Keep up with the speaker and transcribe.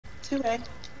2A.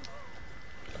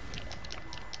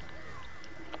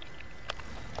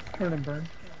 Turn and burn.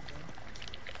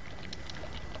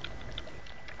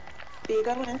 B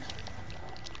go in.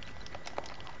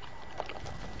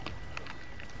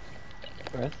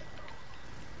 Breath.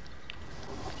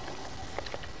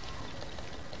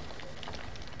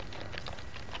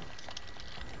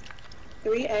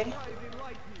 3A.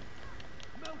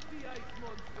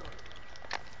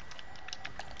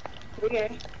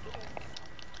 3A.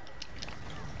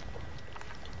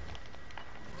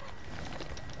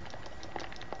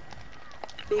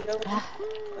 B go in. Oh,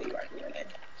 you are doing it.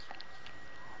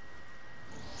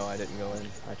 No, I didn't go in.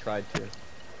 I tried to.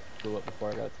 Blew up before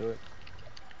I got to it.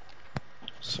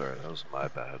 Sorry, that was my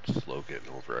bad. Slow getting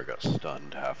over. I got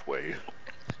stunned halfway.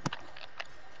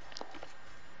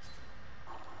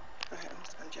 Alright, I'm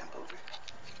just gonna jump over.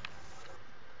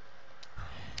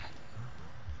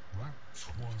 That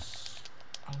was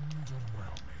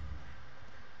underwhelming.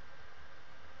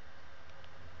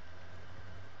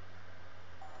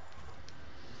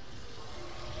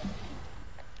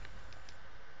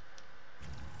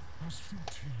 As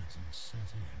futility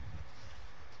set in,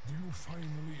 do you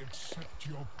finally accept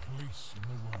your place in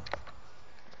the world?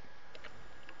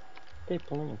 Okay,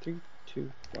 pulling in 3,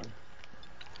 2, 1.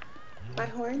 My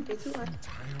horn, 3, 2, 1.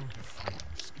 Futile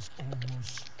defiance is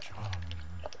almost charming,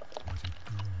 but it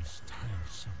grows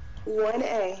tiresome.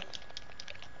 1A.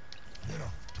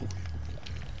 Enough toying with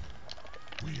them.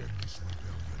 We end this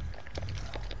rebellion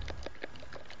now.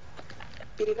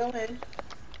 B go in.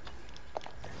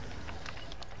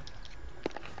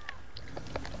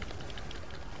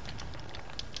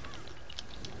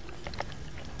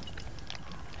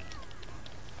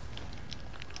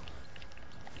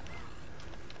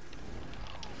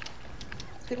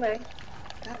 Too late.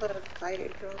 I have a fighter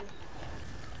drone.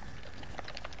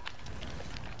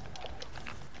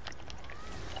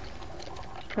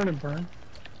 Turn and burn.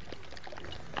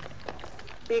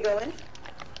 B go in.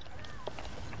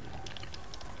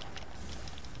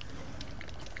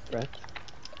 Breath.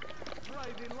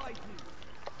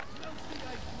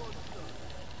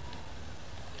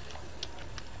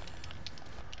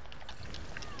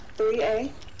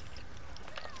 3A.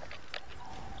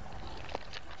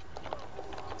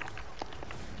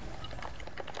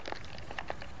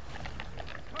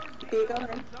 B go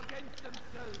in.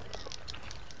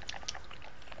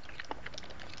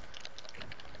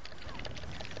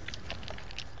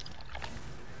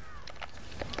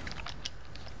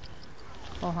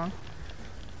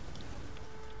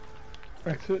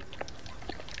 Exit.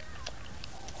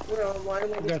 We're on 1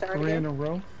 when We we got start 3 in again. a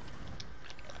row.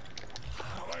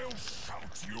 I'll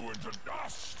shout you into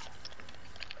dust!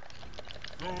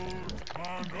 Gold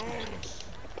bundles!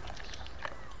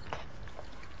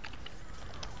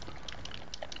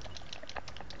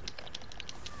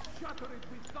 Shatter it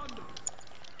with thunder!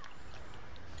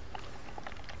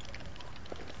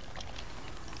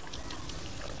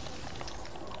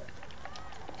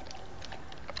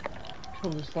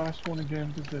 Kill this last one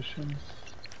again. Positions.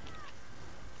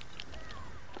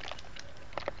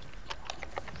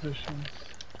 Positions.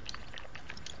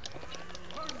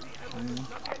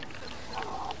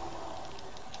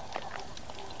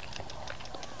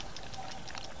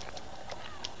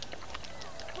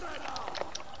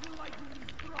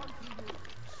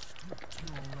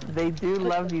 They do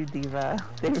love you, Diva.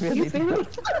 They really do.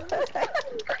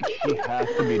 She has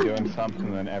to be doing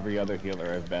something that every other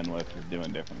healer I've been with is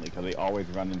doing differently, because they always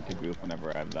run into group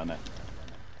whenever I've done it.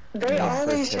 They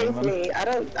always chase me. I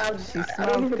don't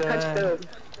even touch them.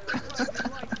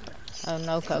 Oh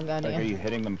no, Cole got Like, are you. you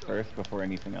hitting them first before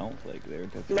anything else? Like, they're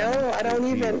just No, I don't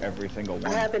even. every single one.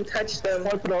 I haven't touched them.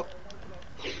 Wipe it up.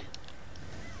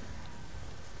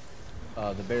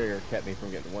 The barrier kept me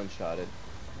from getting one-shotted.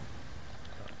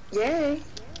 Yay.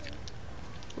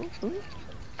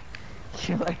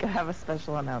 You're like, I have a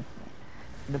special announcement.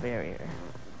 The barrier.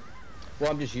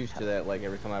 Well, I'm just used to that. Like,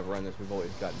 every time I've run this, we've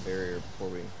always gotten barrier before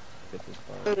we get this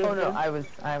far. Oh no, I was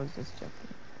just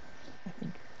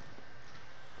joking.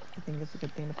 I think it's a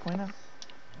good thing to point out.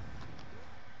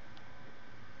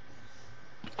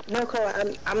 No, Cole,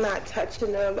 I'm not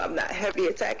touching them. I'm not heavy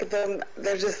attacking them.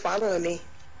 They're just following me.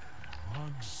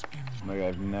 Like,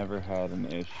 I've never had an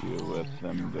issue with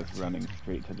them just running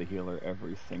straight to the healer,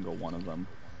 every single one of them.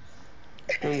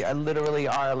 They literally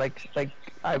are like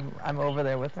I'm over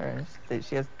there with her, and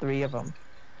she has 3 of them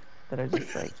that are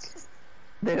just like,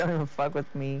 they don't even fuck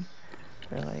with me.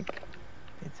 They're like,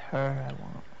 it's her I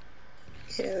want.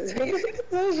 Yeah,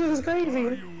 that shit was crazy. Are you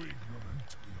ignorant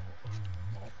to your own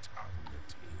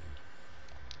mortality?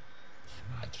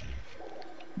 Magic.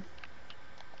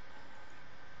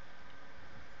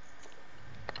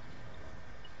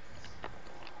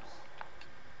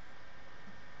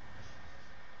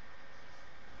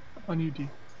 On you, D.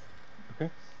 Okay.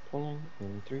 Pulling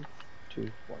in 3, 2,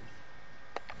 1.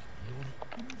 Your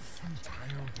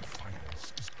infantile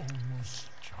defiance is almost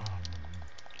charming,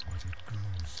 but it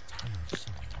grows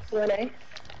tiresome. 1A.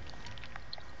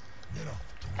 Enough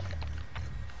toying with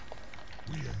him.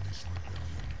 We end this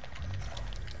rebellion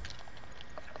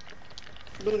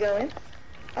now. B going.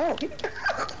 Oh,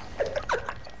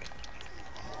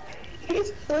 he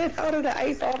slid out of the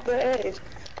ice off the edge.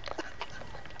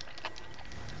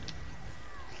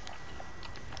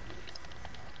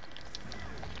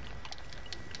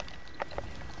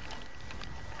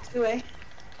 Two A.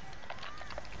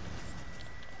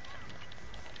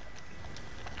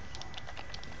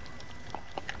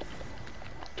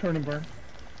 Turn and burn.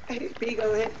 B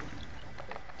go in.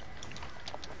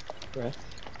 Breath.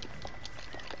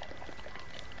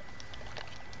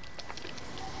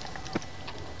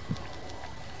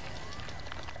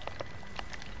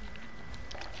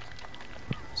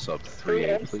 Sub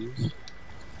 3A, 3A. please.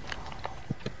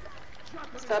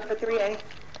 Stop for 3A.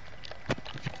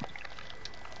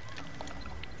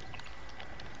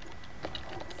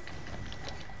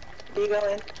 B go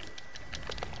in.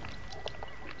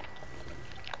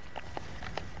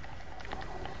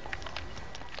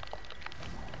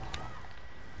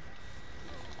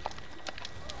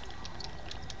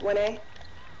 One A.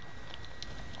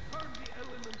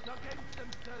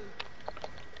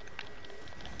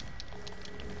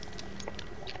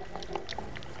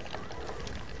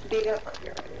 B go. Oh,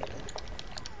 you're right.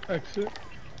 Exit.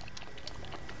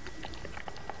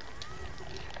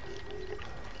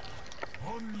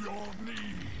 On your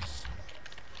knees.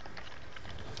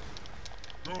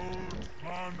 Don't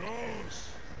plan us.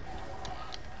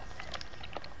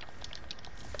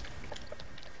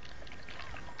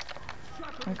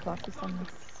 My clock is on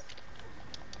this.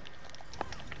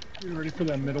 You ready for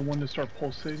that middle one to start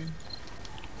pulsating?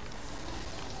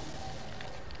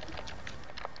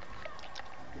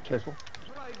 Careful.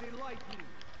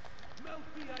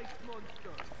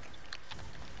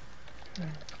 Okay.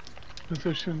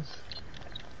 Positions.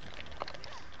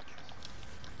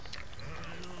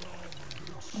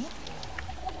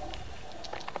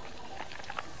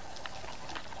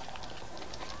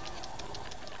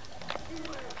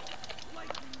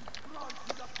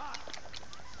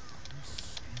 This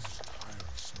is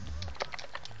tiresome.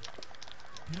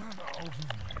 Get out of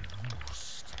my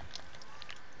roost.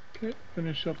 Okay,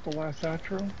 finish up the last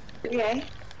atro. 3A.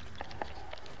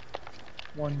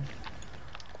 1.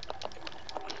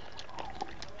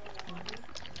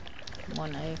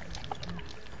 1A.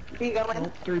 B go in.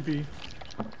 Nope, 3B.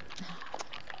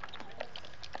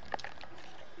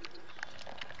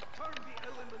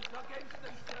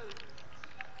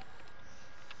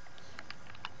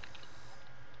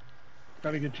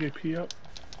 Gotta get JP up.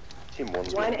 Team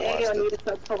 1's 1A. getting I blasted. need a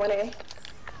sub for 1A.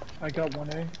 I got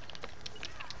 1A.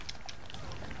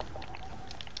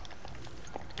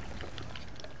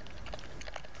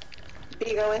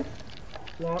 B go in.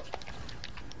 Block.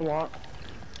 Block.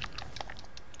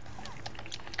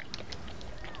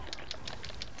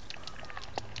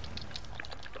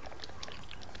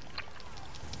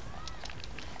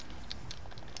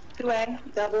 Two A.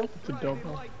 Double. It's a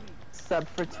double. Sub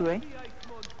for 2A.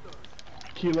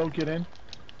 Kilo, get in.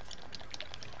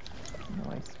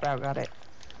 Nice. Sprout got it.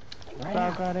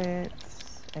 Sprout got it.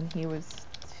 And he was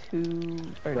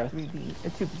 2 or Breath. 3B.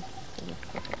 2B. So that's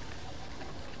perfect.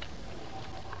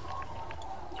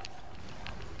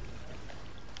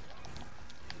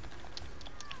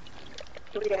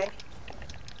 Three A.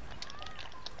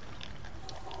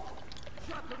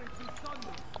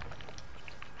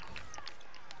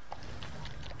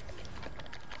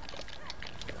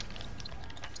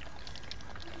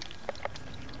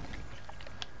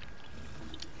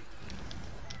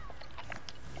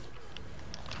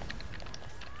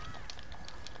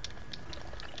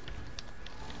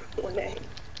 One A.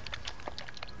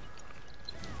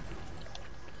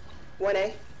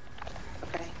 1A.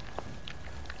 Okay.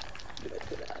 Give it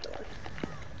to the other one.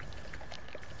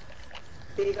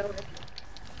 B go in.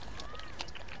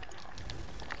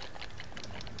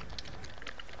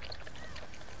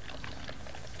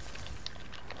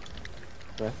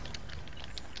 Breath.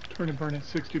 Turn and burn at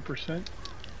 60%.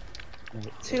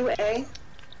 2A.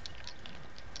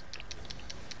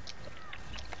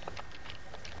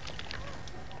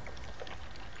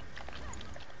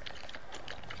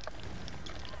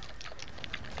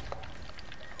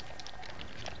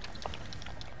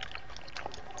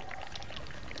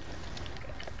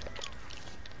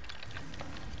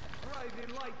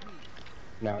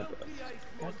 Now it does.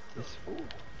 What this fool?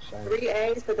 Shiny.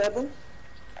 3A is the double.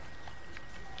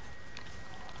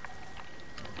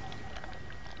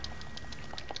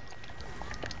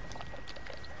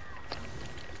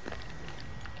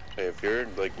 Hey, if you're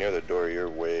like near the door, you're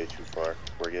way too far.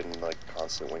 We're getting like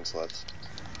constant wing sluts.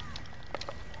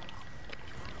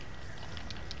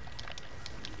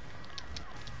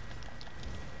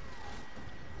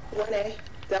 One A,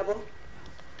 double.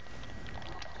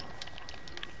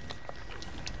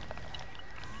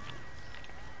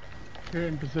 You're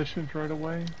in positions right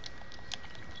away.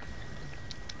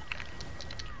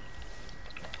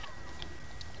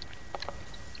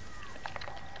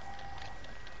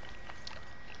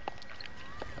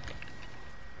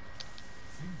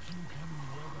 Think you can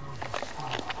weather the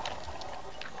storm?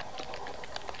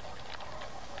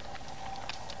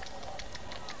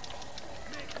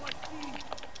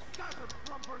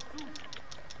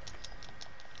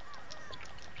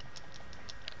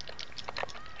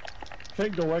 Okay,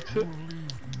 go exit. You'll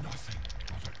leave nothing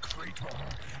but a crater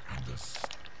and a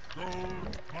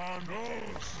skull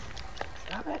panels.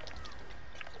 Stop it.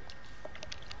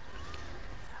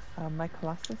 My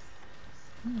Colossus.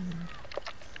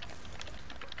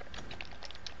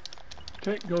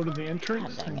 Okay, go to the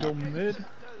entrance and go mid.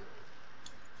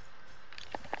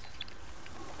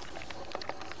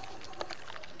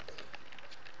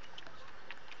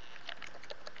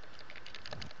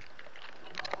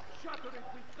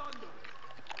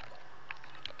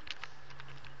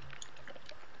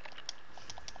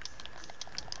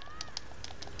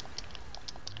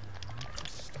 To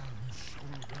stand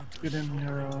shoulder to Get in shoulder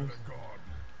your with a god.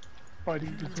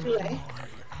 fighting Two position. A. I am.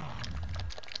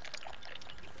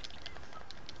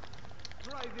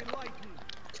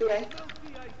 2A.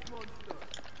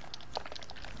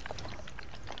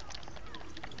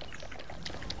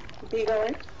 B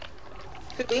going.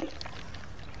 2B.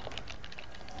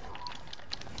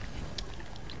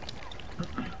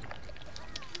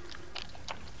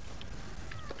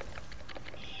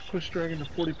 Push dragon to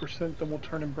 40%, then we'll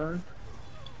turn and burn.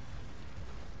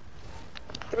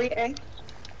 3A.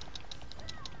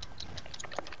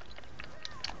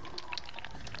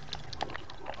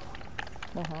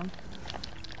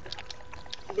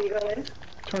 B going.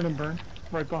 Turn and burn,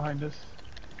 right behind us.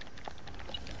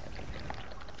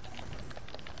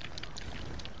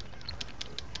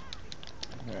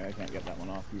 Alright, I can't get that one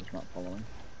off, he's not following.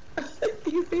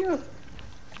 You feel?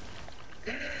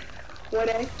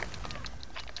 1A.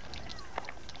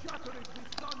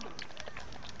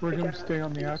 We're gonna stay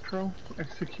on the acro,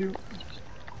 execute.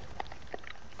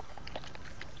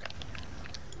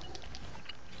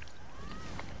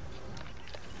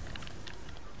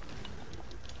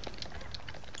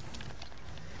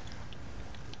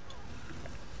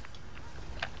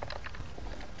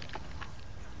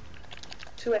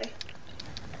 Two A.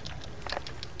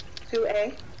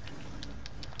 2A.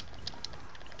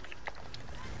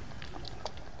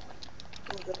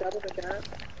 The double the gun.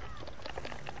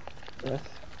 Yes.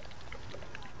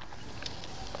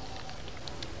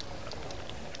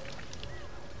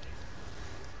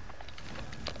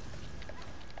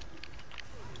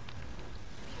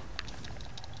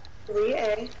 Three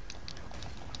A.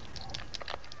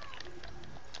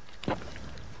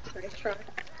 Nice try.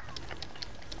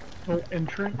 No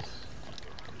entrance.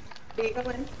 B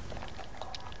going.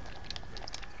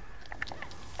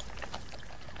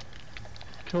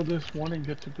 Kill this one and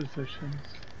get to positions.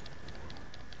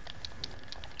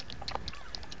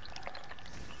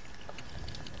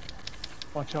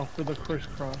 Watch out for the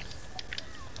crisscross.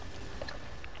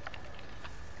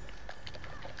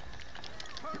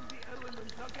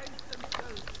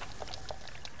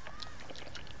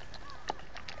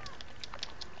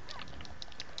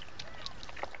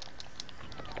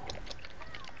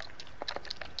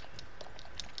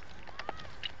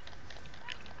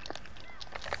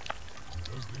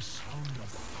 Does the sound of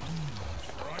thunder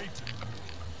frighten you?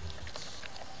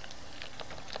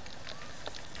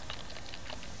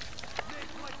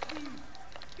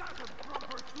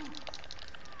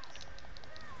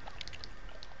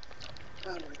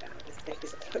 Oh my god, this thing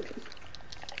is coming.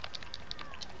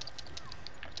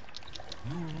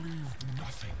 You'll leave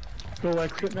nothing Go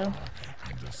exit now.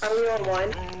 and a Are we on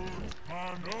one? skull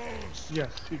panels.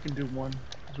 Yes, you can do one.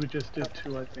 'Cause we just did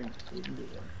two, I think, so we can do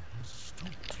one.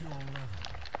 Stoop to your level.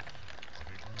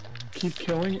 But it won't Keep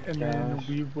killing, and then Dash.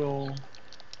 we will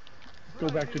go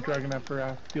back to Dragon after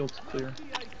our field's clear.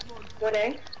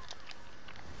 1A.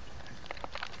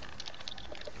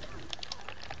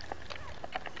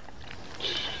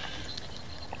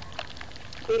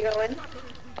 B going.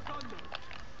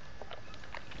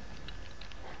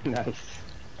 Nice.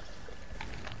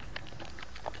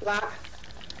 Lock.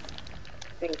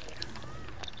 Thank you.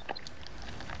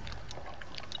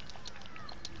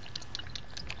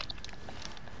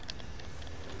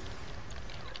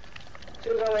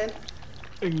 Two going.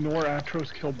 Ignore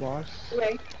Atro's kill boss.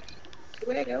 2A.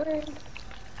 2A, go in.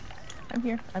 I'm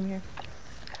here. I'm here.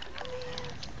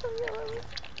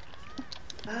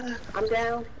 I'm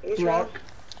down. You drunk?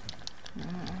 Block.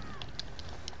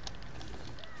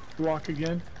 Block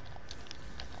again.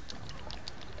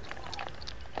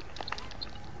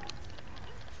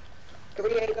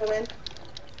 Three A, go in.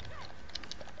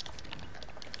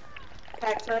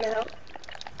 Pack, turn to help.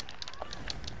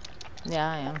 Yeah,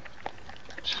 I am.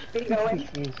 B, go in.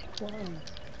 Jesus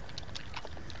Christ.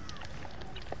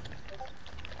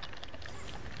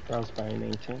 Browns by an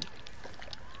ancient.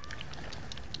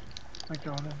 I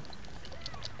got him.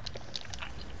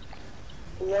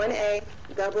 1A,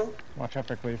 double. Watch out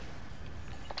for cleave.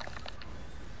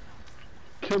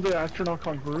 Kill the astronaut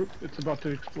on group. It's about to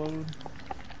explode.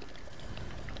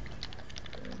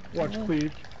 Watch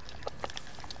cleave.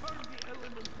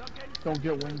 Don't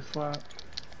get wing slapped.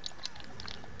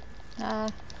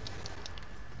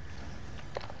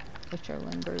 What's your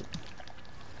win group?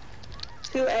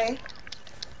 2A.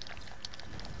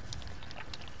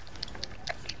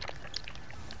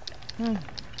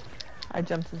 I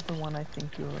jumped into the one I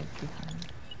think you were behind.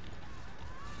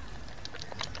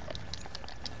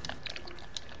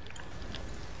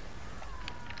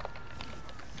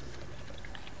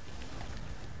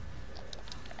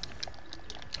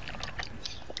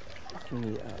 Fucking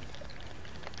me up.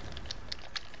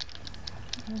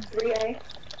 3A.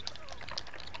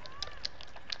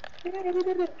 Yeah, we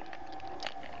did it.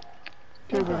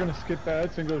 Okay, we're gonna skip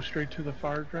ads and go straight to the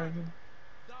fire dragon.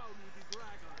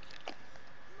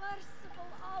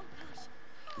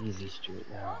 Easy street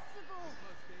now.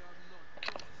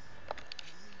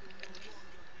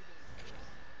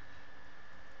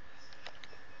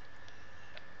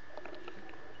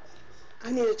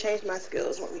 I need to change my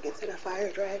skills when we get to the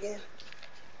fire dragon.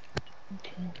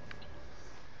 Okay.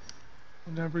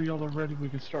 Whenever y'all are ready, we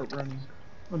can start running.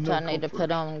 So I need to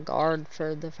put on guard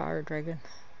for the fire dragon.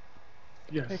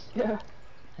 Yes. Yeah.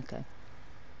 Okay.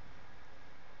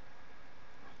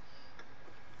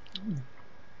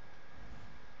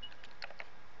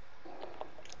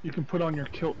 You can put on your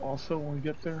kilt also when we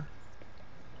get there.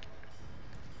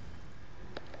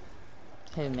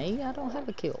 Who, me? I don't have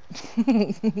a kilt.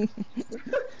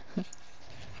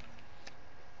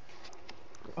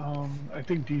 I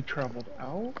think D traveled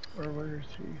out, or where is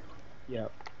he?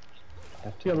 Yep.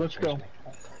 Yeah, let's go.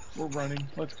 We're running.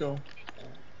 Let's go.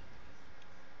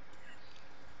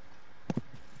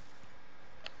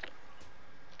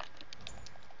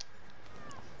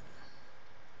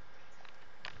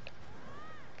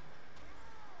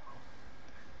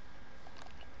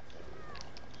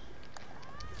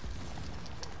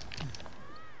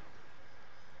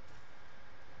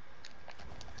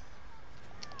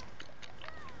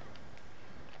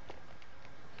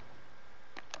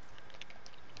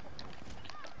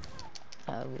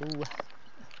 Oh.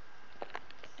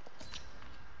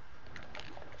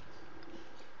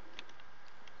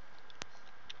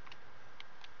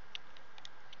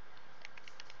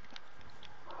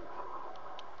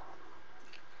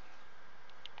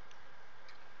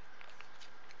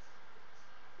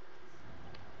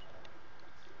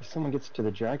 If someone gets to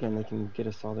the dragon, they can get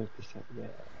us all there at the same. Yeah.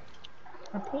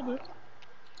 I pulled it.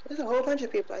 There's a whole bunch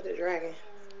of people at the dragon.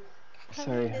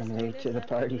 Sorry, I'm late to the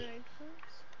party.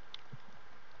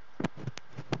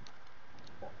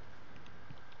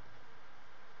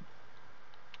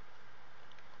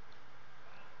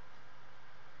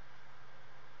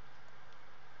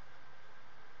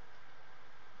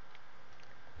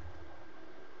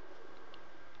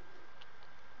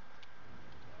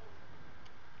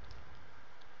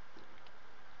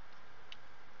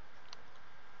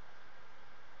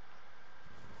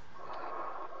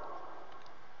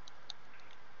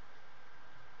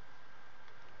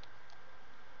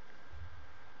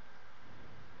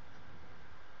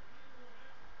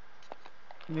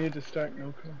 You need to stack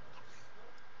Noko.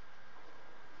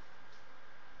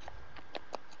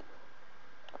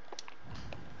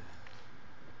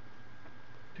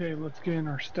 Okay, let's get in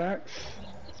our stacks.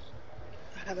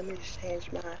 Let me just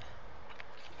change my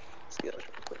skills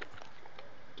real quick.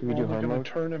 Do we do hard gonna mode?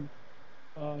 turn him.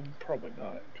 Probably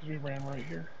not, because we ran right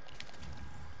here.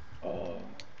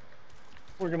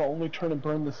 We're gonna only turn and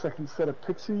burn the second set of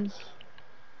pixies.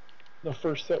 The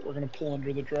first set we're gonna pull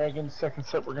under the dragon. Second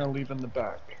set we're gonna leave in the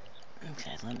back.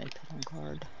 Okay, let me put on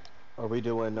guard. Are we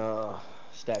doing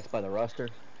stacks by the roster?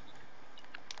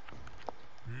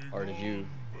 Or did you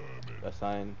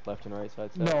assign left and right side?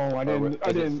 No, I didn't.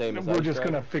 I didn't. We're just Ice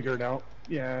gonna figure it out.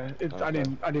 Yeah, Okay.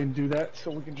 I didn't do that,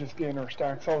 so we can just get in our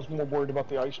stacks. I was more worried about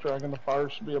the ice dragon. The fire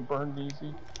should be a burned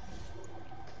easy.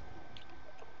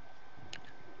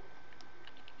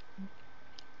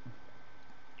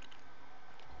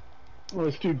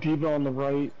 Let's do Diva on the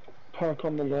right, Pack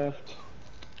on the left.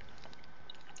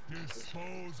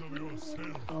 Dispose of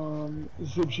yourself.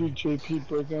 Zibji, JP,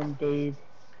 Brigham, Babe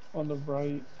on the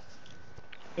right.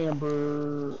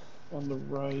 Amber on the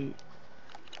right.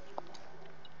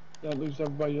 That leaves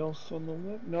everybody else on the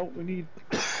left. No, we need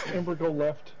Amber go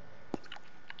left.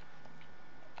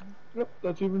 Yep,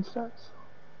 that's even stats.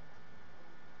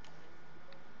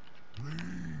 Leave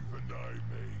and I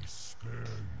may spare you.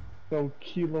 So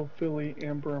Kilo, Philly,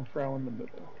 Amber, and Frau in the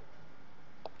middle.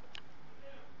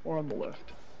 Or on the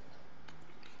left.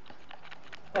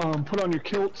 Put on your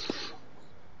kilts.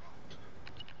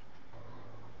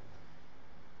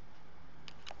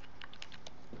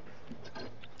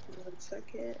 One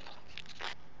second.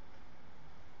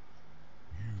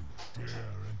 You dare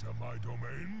enter my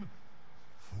domain?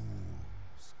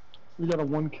 Fools. We gotta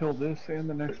one kill this and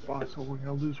the next boss, or we're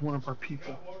gonna lose one of our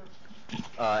people.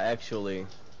 Actually,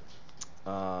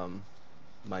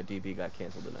 my DB got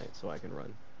canceled tonight, so I can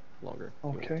run longer.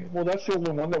 Okay, well that's the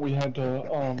only one that we had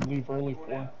to leave early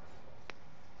for.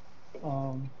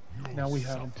 Now we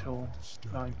have until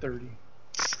 9:30.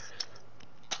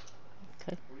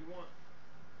 Okay.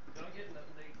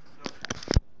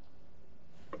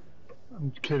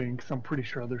 I'm kidding, because I'm pretty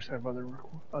sure others have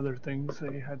other things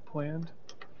they had planned.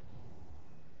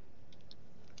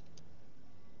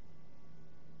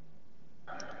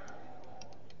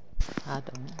 I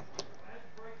don't.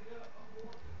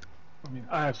 I mean,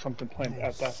 I have something planned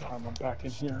at that time. I'm back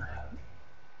in here.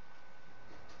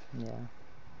 Yeah.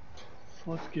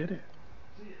 So let's get it.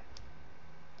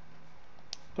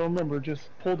 So remember, just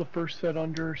pull the first set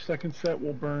under, second set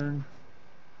will burn.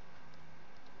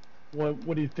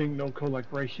 What do you think, Noko, like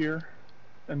right here?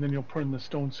 And then you'll put in the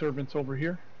stone servants over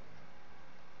here?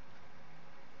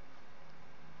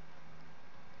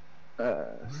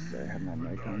 Sorry, I have my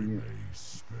mic on mute.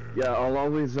 Yeah, I'll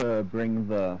always bring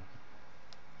the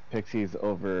pixies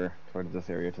over towards this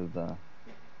area to the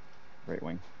right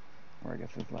wing. Or I guess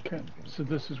it's left wing. So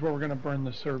this is where we're going to burn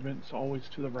the servants, always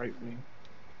to the right wing.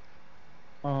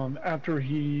 After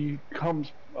he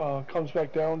comes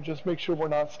back down, just make sure we're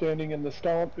not standing in the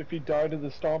stomp. If he died in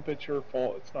the stomp, it's your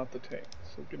fault. It's not the tank.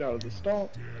 So get out of the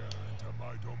stomp.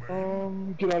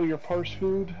 Get out of your parse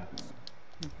food.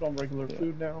 Put on regular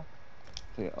food now.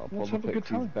 So yeah, I'll pull the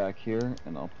pixies back here,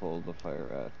 and I'll pull the fire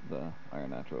at the Iron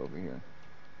Atro over here.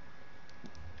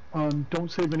 Don't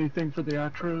save anything for the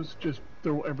Atros. Just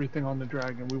throw everything on the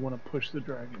dragon. We want to push the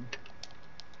dragon.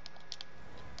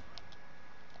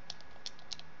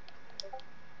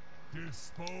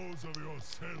 Dispose of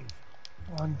yourself.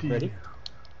 On D. Ready?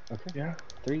 Okay. Yeah.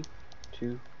 3,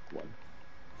 2, 1.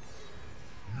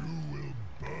 You will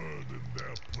burn in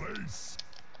their place.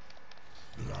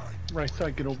 Right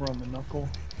side, get over on the knuckle.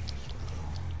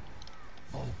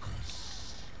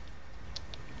 Focus.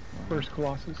 First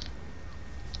Colossus.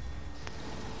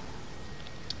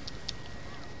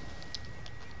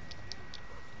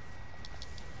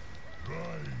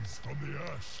 Rise from the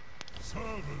ash,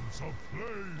 servants of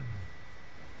flame.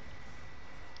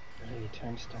 Hey,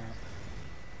 time stop.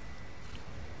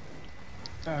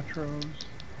 Atros.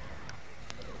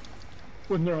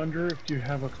 When they're under, if you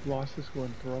have a Colossus, go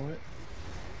and throw it.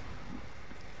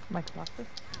 My Colossus?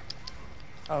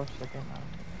 Oh, shit, they're not.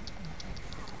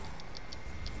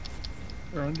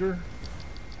 They're under.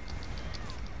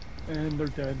 And they're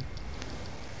dead.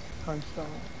 Time stop.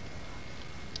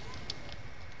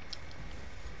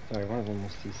 Sorry, one of them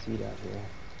was CC'd out here.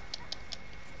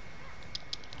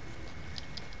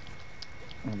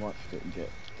 I watched it get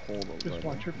pulled over. Just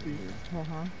watch your feet.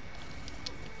 Uh-huh.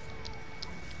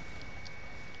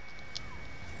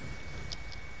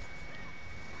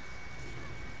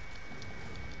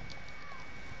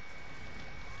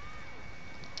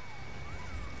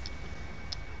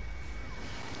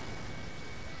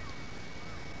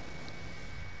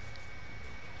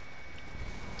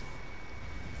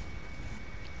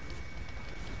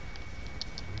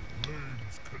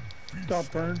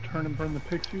 Stop burn, turn and burn the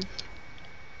pixies.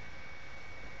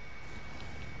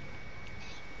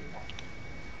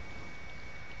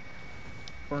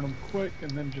 Burn them quick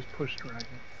and then just push dragon.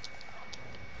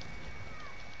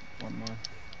 One more.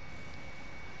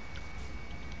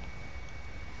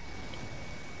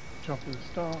 Jump to the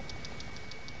stop.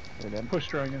 They're dead. Push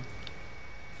dragon.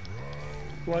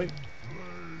 Flight.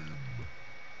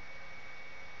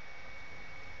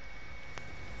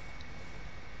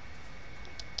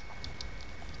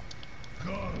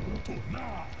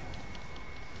 Now.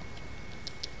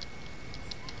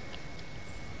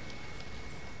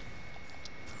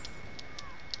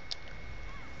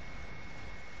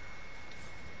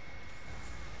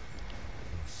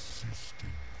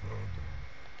 Assisting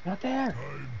vermin. Not there.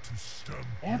 Time to stamp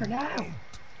Never you now. out.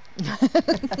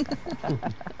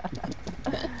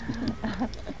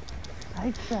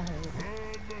 I tried.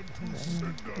 Burn them to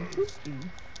cinders.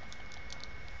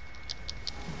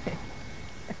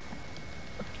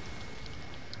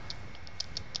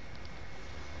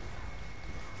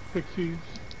 Pixies,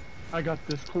 I got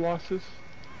this Colossus.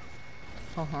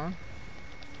 Uh-huh. I'm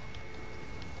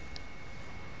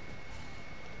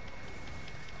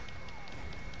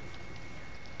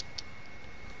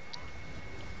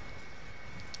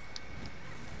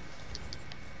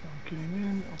getting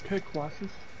in. Okay,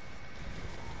 Colossus.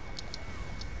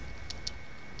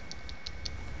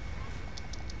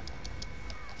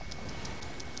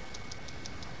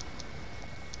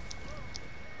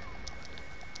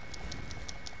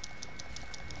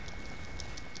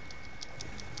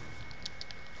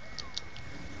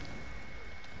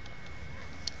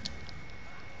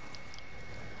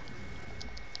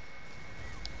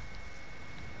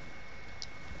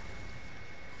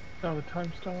 Now the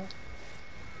time stop.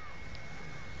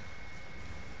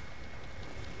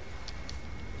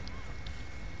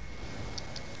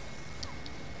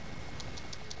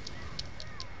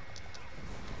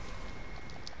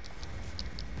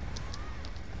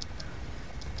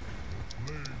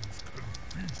 Flames can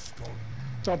feast on you.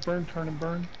 Stop, burn, turn, and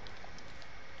burn.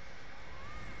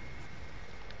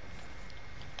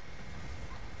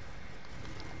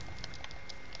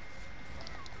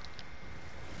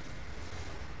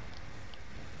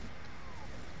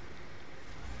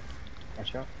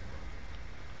 Watch out.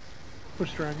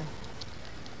 Push dragon.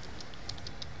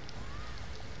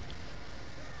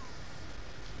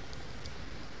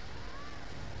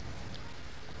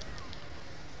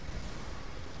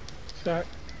 Stack.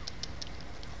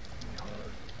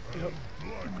 Yep.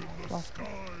 Blacken the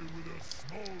sky with a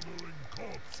smoldering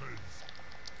corpses.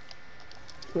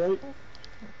 Right.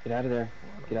 Get out of there.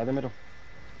 Get out of the middle.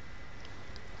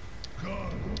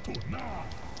 Come to now.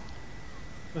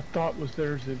 The thought was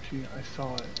there, Zibchi. I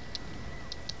saw it.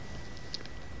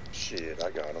 Shit,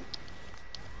 I got him.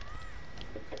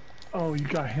 Oh, you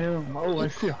got him. Oh, I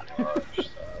see. Much.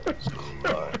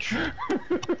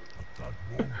 But that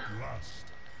won't last.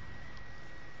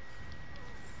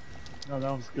 No,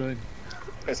 that was good.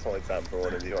 It's only time for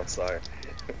one of you, I'm sorry.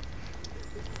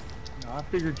 No, I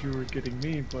figured you were getting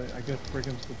me, but I guess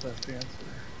Brigham's the best answer.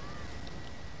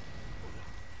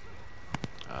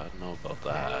 I don't know about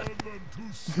that. Burn them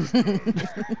to cinders.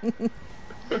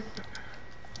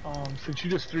 Since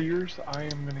you just 3 years, I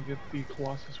am gonna get the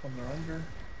Colossus when they're under.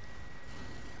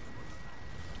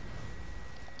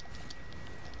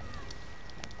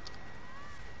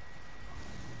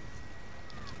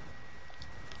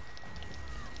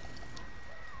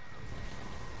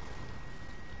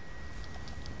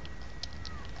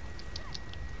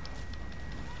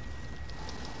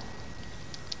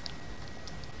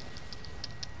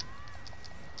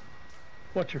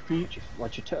 Watch your feet.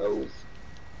 Watch your toes.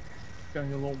 Gonna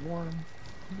get a little warm.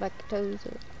 Back toes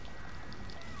up.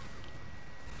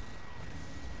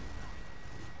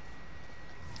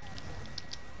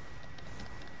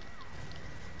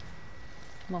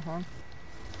 Uh-huh.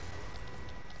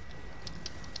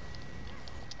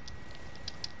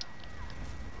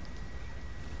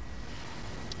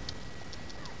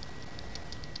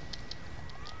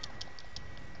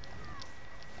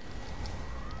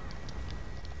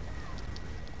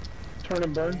 Turn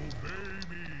and burn.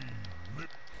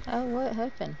 Oh, what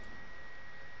happened?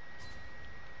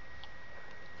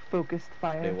 Focused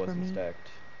fire It for wasn't me. stacked.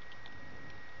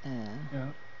 Yeah.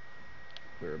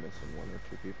 We were missing 1 or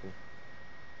 2 people.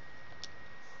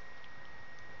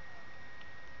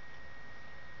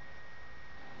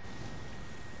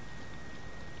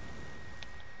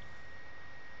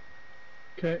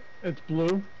 Okay, it's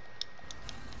blue.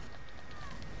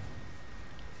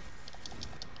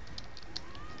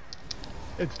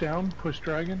 It's down. Push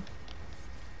dragon.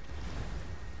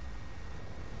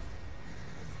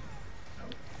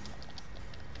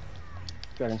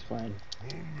 Dragon's flying.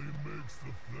 Only makes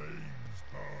the flames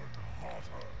burn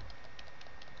hotter.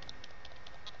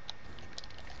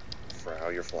 Frau,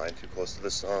 you're flying too close to the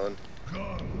sun.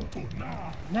 Come to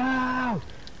now. No!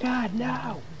 God,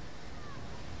 no!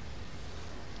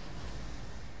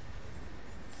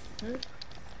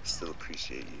 Still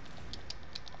appreciate you.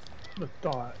 The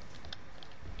thought.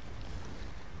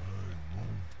 I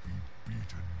won't be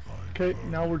beaten by Okay,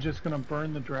 now we're just gonna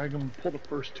burn the dragon, pull the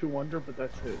first 2 under, but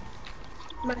that's it.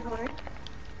 My heart.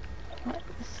 What?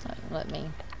 So let me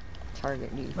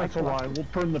target you. That's a lie. We'll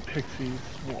burn the pixies.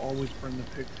 We'll always burn the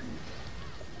pixies.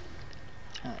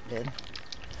 Oh, it did.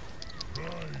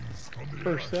 Rise from the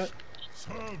First ash, set.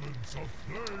 servants of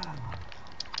flame.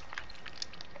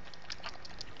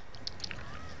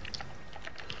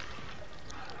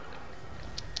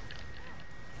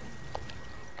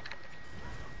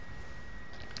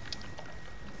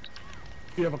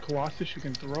 you have a Colossus, you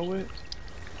can throw it.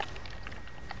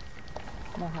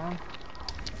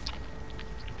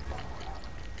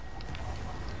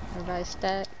 Everybody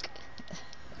stack.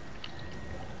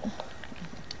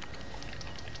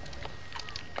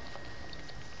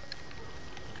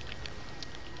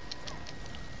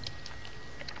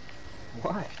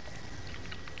 Why?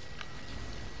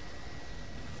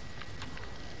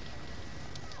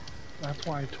 That's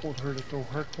why I told her to throw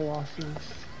her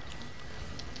Colossus.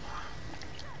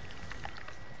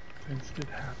 Things did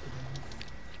happen.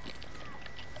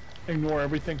 Ignore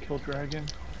everything, kill dragon.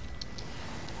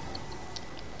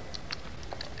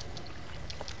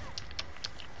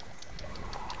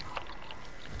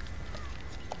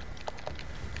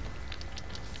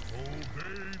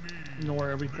 Ignore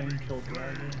everything, kill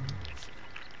dragon.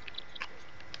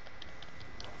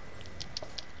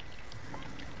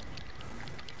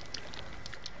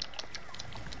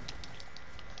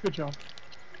 Good job.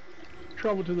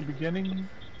 Travel to the beginning.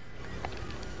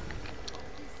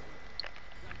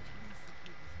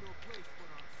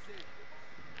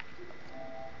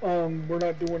 We're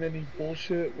not doing any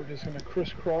bullshit. We're just gonna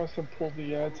crisscross and pull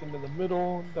the ads into the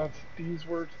middle. That's these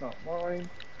words, not mine.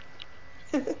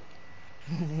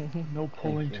 No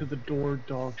pulling to the door,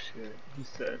 dog shit, he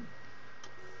said.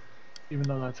 Even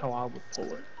though that's how I would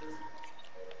pull it.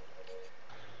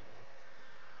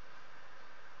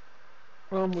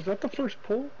 Was that the first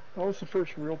pull? That was the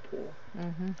first real pull.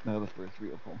 That was the first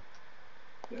real pull.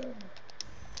 Yeah.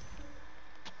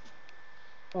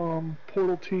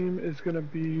 Portal team is gonna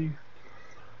be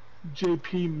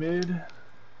JP mid,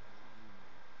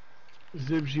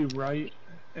 Zibji right,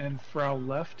 and Frau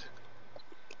left.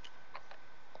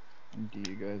 Do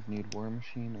you guys need War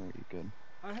Machine, or are you good?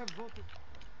 I have voted.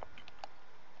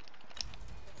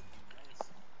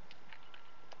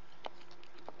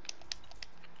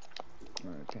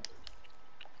 Okay.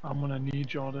 I'm gonna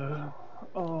need y'all to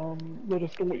let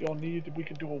us know what y'all need. We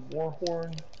could do a war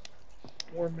horn,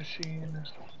 war machine.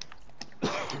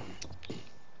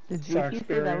 Did you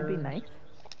say that would be nice?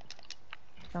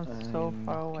 Sounds so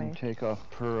far away. Can take off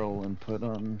Pearl and put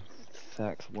on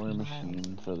Sack's War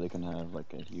Machine so they can have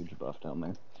like a huge buff down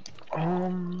there. I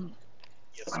don't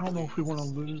know if we want to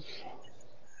lose.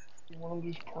 You want to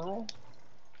lose Pearl?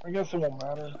 I guess it won't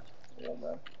matter. It won't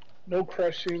matter. No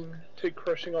crushing. Take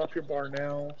crushing off your bar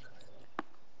now.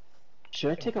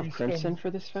 Should I take off Crimson for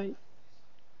this fight?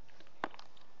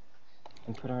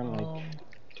 And put on like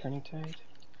Turning Tide?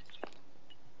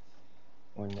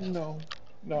 Or no?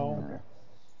 No.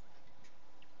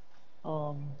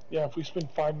 Yeah, if we spend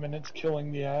 5 minutes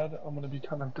killing the ad, I'm gonna be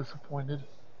kind of disappointed.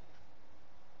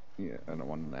 Yeah, I don't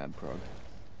want an ad prog.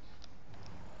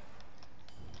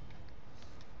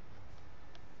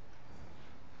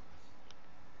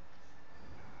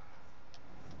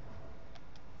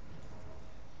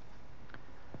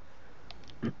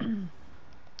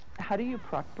 How do you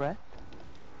proc breath,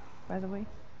 by the way?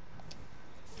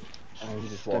 I You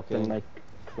just walk step in in. like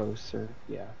closer,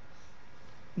 yeah.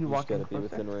 You walk just in gotta be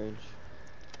closer? within range.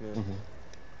 Yeah.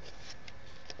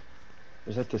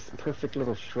 There's like this perfect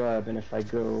little shrub, and if I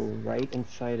go right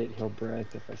inside it, he'll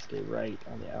breath. If I stay right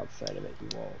on the outside of it, he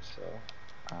won't, so...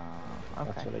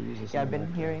 okay. That's what I use as yeah, my I've been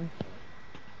marker.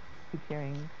 keep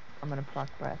hearing, I'm gonna proc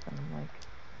breath, and I'm like,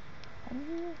 how do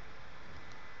you...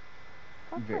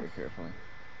 Very carefully.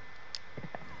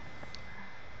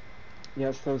 Yeah,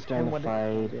 it slows down the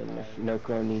fight, and if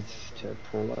Noko needs to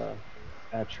pull a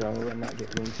Atro and not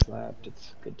get wing slapped,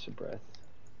 it's good to breath.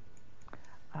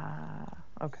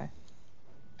 Okay.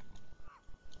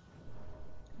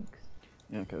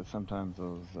 Yeah, because sometimes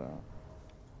those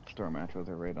Storm Atros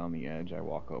are right on the edge. I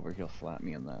walk over, he'll slap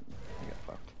me, and that I get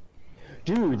fucked.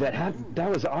 Dude, that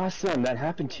was awesome. That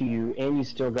happened to you, and you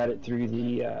still got it through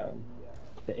the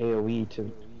AOE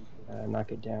to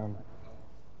knock it down.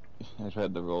 I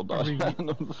tried to roll dodge.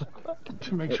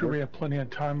 To make sure we have plenty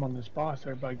of time on this boss,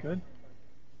 everybody good?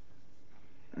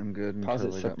 I'm good Pause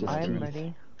until it, I got my I'm strength.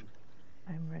 ready.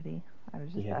 I'm ready. I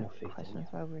was just asking questions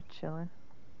while we were chilling.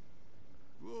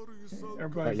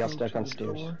 Everybody y'all stuck on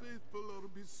stairs. Faithful are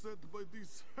beset by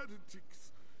these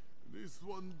heretics. This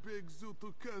one begs you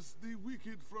to cast the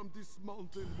wicked from this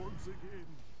mountain once again.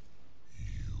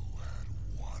 You had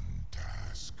one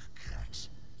task, Cat.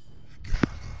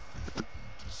 Gather faithful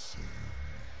to serve me.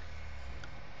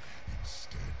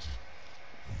 Instead,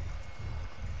 you have brought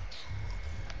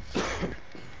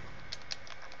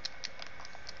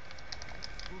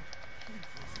me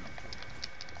trouble.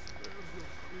 Spare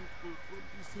your faithful from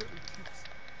these heretics,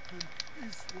 and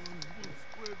this one will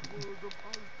spread word of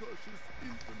Al-Kash's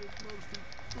infinite mercy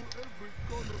to every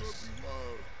corner of the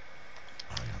world.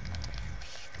 I am not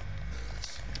used to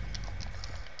mercy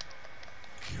longer.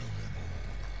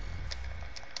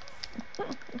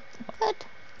 What?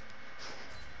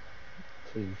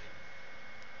 Please.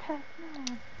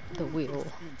 Pac-Man. The wheel.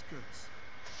 Flint cats.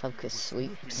 Focus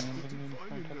sweep. Standing in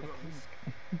front of the tank.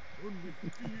 Only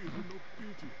fear and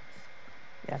obedience.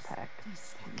 Yeah, Pac.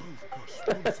 This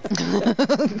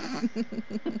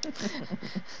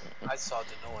I saw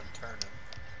the no one turning.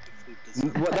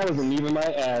 What? That wasn't even my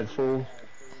ad, fool.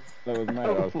 That was my, I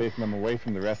was facing them away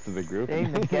from the rest of the group.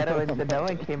 Dang, the ghetto and the no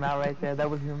one came out right there. That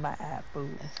wasn't even my app, boo.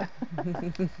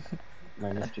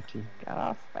 My Mr. T. Got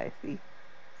all spicy.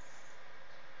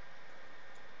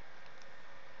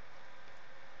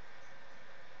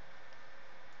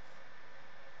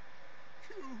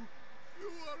 You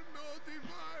are no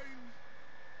divine.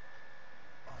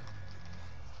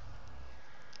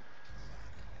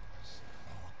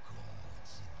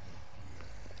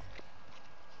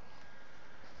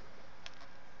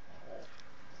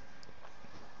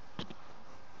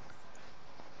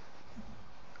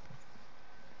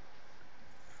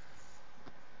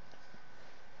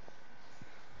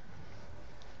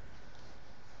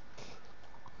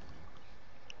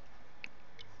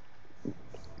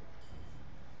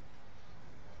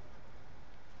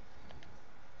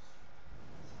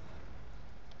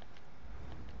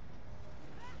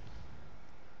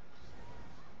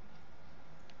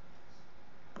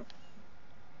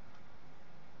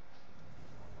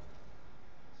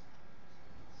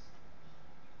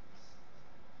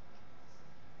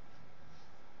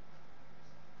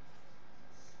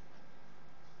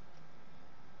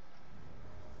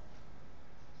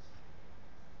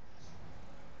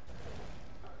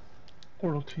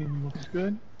 Portal team looks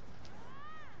good.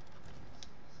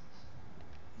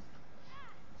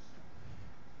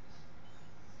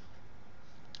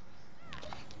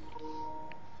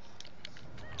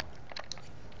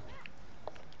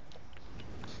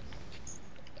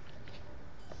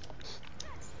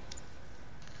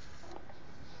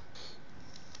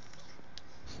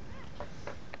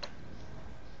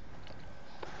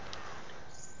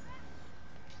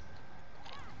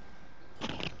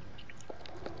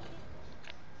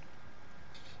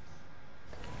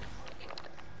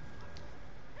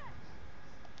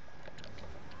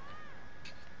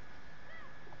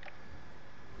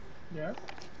 Yeah.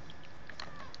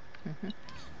 We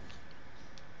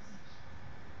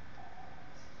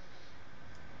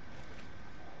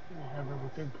have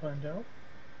everything planned out.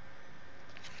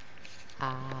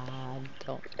 I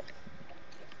don't.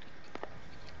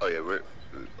 Oh yeah,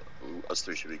 us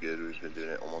three should be good. We've been doing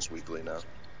it almost weekly now.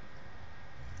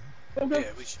 Okay.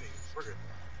 Yeah, we should be. We're good.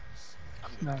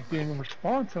 Not getting a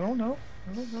response. I don't know.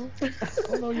 I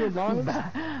don't know your line.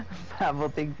 Pavel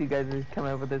thinks you guys are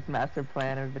coming up with this master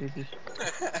plan. Everybody's just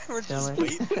We're chilling.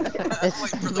 just waiting.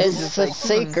 It's a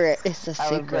secret. It's a I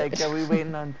was secret. like, are we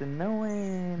waiting on to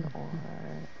knowing or?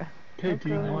 Okay, do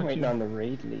you I'm want waiting to? on the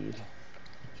raid lead.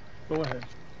 Go ahead.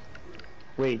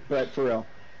 Wait, but for real.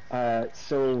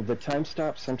 So the time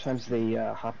stop, sometimes they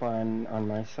hop on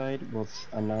my side. Will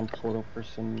a non-portal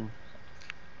person,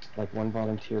 like one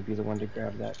volunteer, be the one to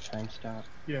grab that time stop?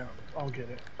 Yeah, I'll get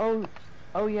it.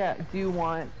 Oh yeah. Do you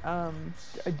want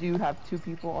do you have two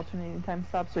people alternating time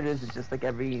stops, or is it just like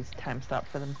every time stop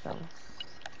for themselves,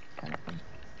 kind of thing?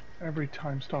 Every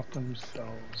time stop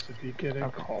themselves. If you get it,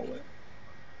 Okay. call it.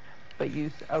 But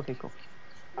you okay, cool.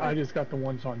 I just got the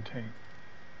ones on tank.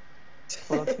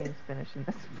 Portal team's finishing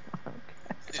this.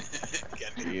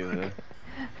 Okay. Jesus.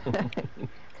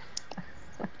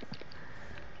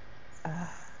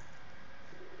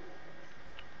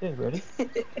 Yeah, ready?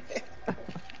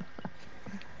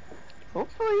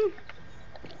 Hopefully.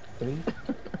 3,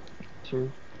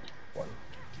 2, 1.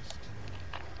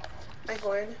 I'm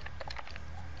going.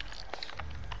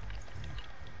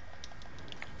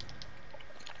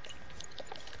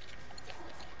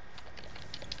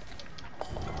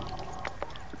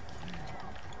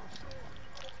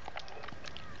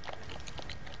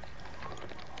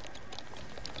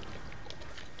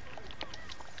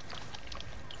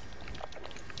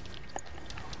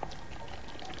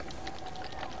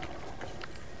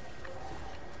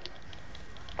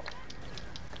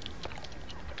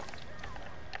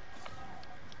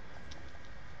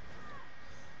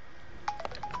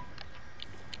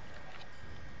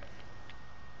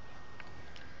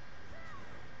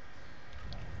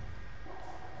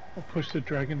 I'll push the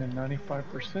dragon to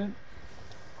 95%.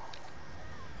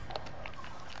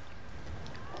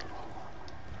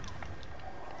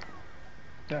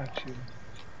 Got you.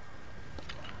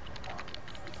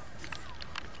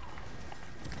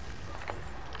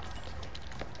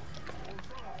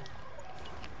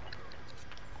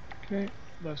 Okay,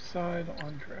 left side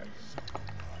on dragon.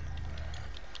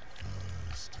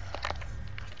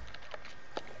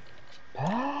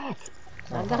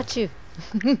 I got you.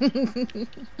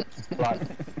 Block.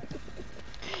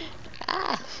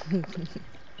 Ah.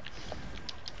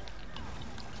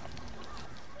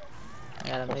 I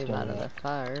gotta move out of the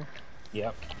fire.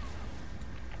 Yep.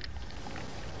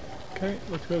 Okay,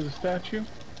 let's go to the statue.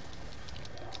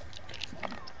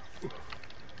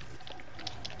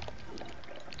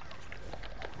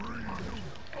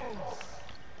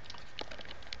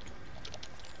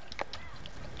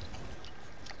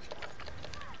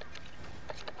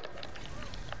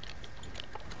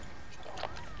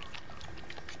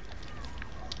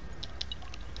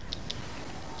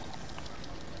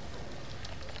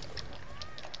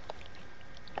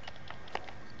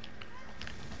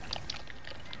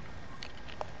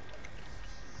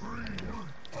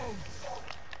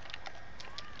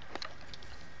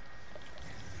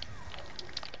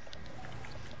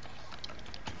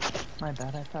 My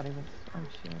bad, I thought he was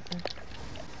unshielded.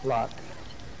 Block.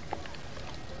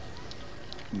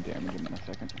 Damage him in a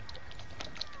second.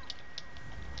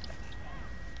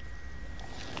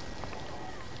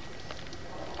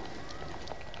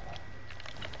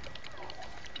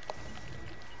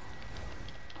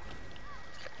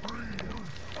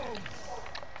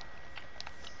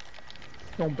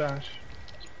 Don't bash.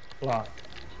 Block.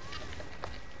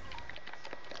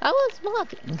 I was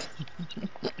blocking.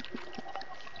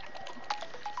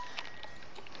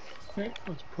 Okay,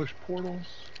 let's push portals.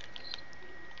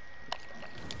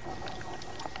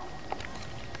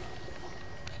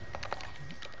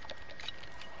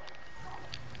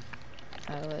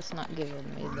 Oh, it's not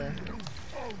giving me the...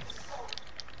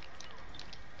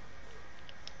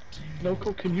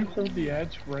 Noko, can you hold the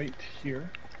edge right here?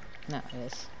 No,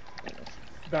 yes.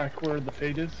 Back where the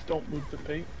fate is? Don't move the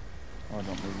fate. Oh, don't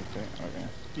move the fate? Okay.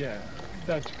 Yeah,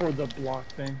 that's for the block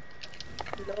thing.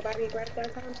 Nobody grabbed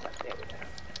that time stop. There we go.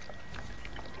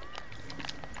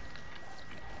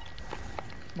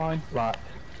 Mine. Block.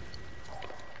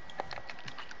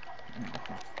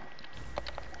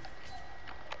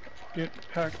 Get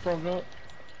pack frog up.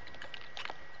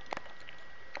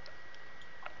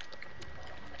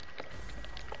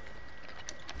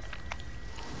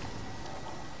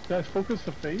 Guys, focus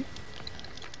the fate.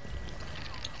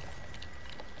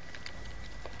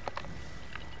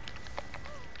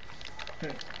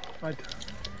 Okay, my time.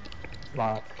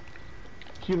 Block.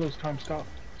 Kilo's time stop.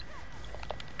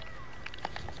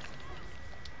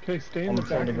 Okay, stay in I'm the back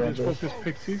trying to and grab just this. focus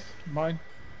pixies. Mine.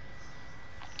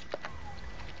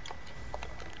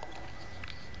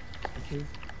 Okay.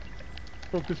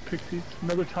 Focus pixies.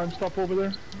 Another time stop over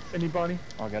there. Anybody?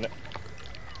 I'll get it.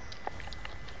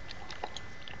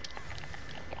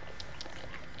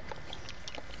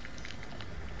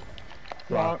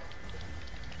 Block.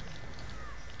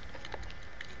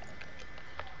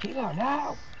 Kilo,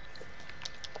 now!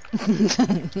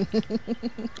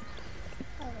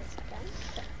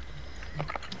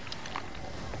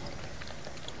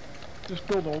 Just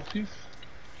build ulties.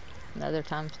 Another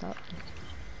time stop.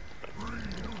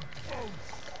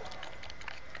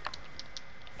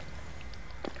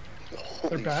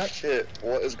 Holy back. shit,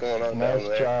 what is going on Nice down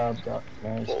there? job, Doc.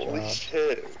 Nice Holy job.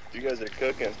 shit, you guys are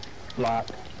cooking. Block.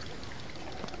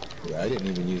 Yeah, I didn't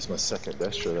even use my second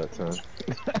Destra that time.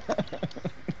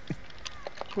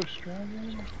 Push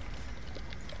dragon.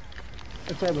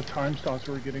 It's all the time stops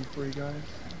we're getting for you guys.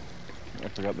 I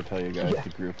forgot to tell you guys to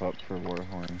group up for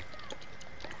Warhorn.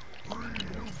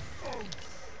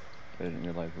 I didn't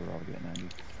realize we were all getting 90.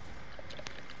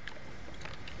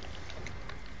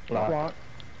 Block. Block.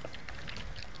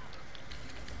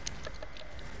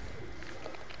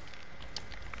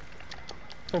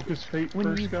 Focus fate When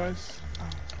first, you- guys.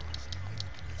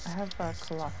 I have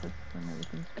Colossus and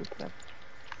everything's grouped up.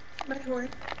 My horn.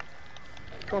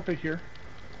 Drop it here.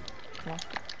 Colossus,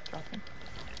 dropping.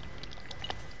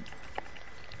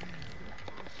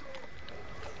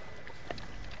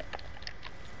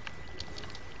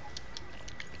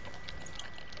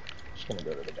 Just gonna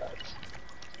go to the guys.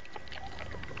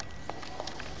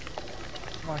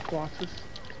 My Colossus.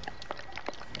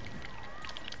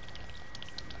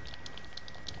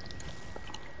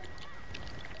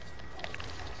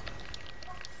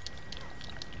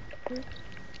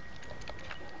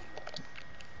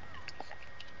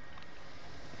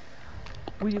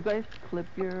 Will you guys clip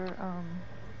your,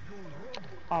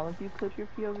 all of you clip your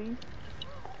POVs?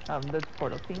 The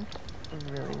portal team.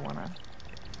 I really wanna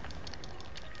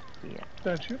see it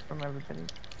Statue. from everybody.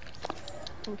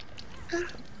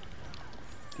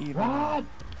 Even Rod!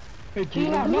 Hey, do you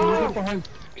Yeah, can no! you get behind?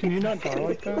 Can you not die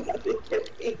like that?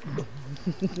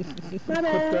 Clip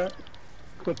that.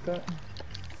 Clip that.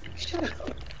 Shut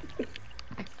up.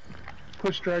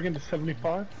 Push dragon to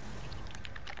 75.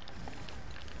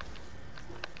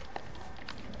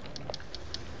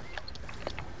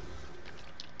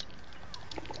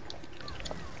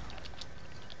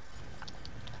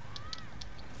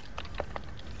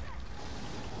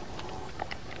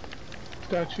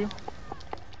 statue.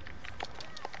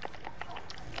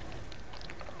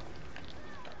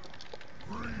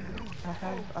 I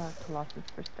have Colossus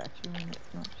for statue and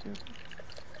it's not shielded.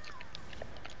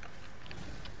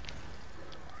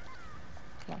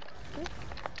 Colossus.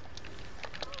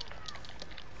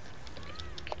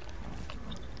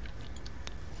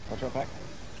 Watch out back.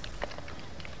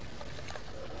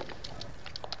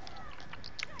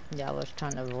 Yeah, I was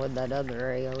trying to avoid that other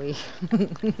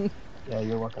AoE. Yeah,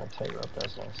 you're working a tightrope,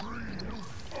 that's nice.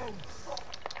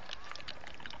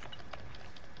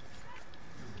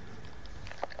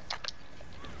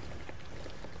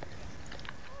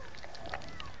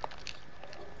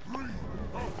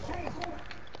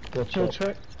 Go Chill check.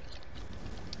 check.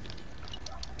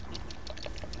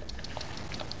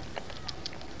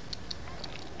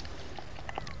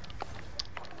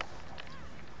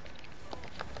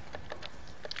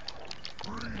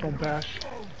 Don't bash.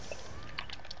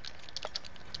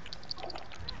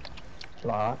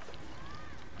 Lock.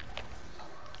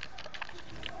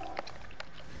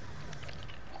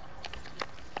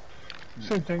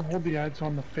 Same thing, hold the ads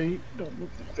on the fate, don't move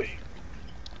the fate.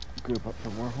 Group up for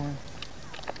Warhorn.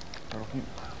 Turtle King.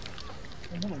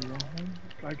 I'm on a Warhorn.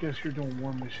 I guess you're doing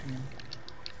War Machine.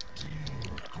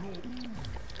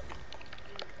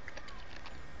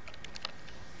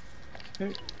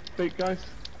 Hey, fate guys.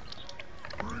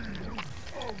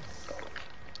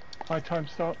 High time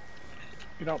stop.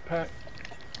 Get out, Pat.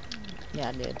 Yeah,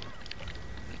 I did.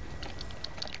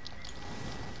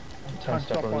 Time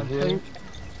stop on fate.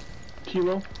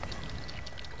 Kilo.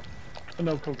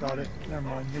 Anoko got it. Never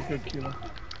mind, you're good, Kilo.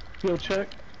 Heal check.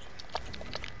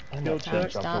 Heal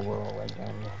check. Drop the whirl right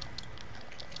down there.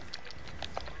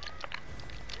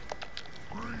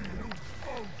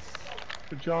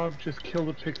 Good job, just kill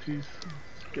the pixies.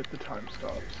 Get the time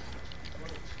stops.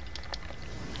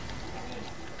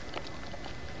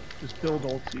 Just build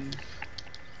ultis.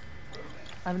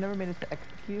 I've never made it to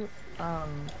execute.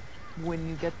 When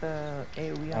you get the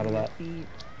AoE Out on of your that. feet,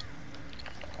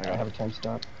 I have a time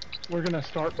stop. We're gonna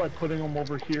start by putting them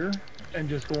over here and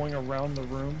just going around the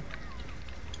room.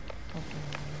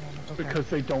 Okay. Because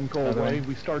they don't go Other away. one.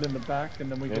 We start in the back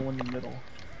and then we Yep. go in the middle.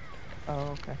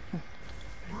 Oh, okay.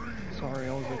 Sorry,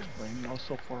 I was explaining. I was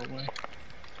so far away.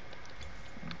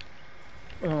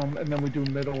 And then we do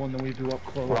middle and then we do up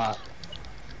close. Lock.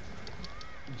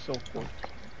 And so forth.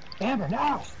 Hammer,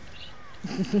 now!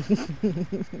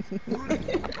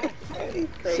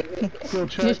 Heal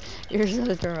check. You're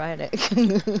so dramatic.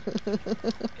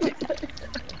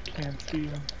 Can't see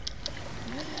him.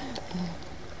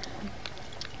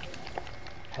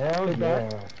 Hell Go yeah.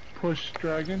 back. Push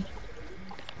dragon.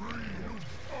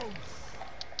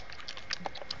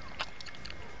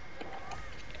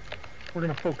 We're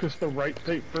gonna focus the right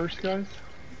fate first, guys.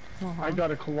 I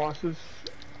got a Colossus.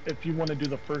 If you want to do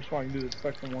the first one, I can do the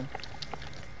second one.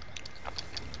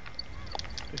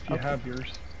 If you have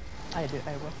yours. I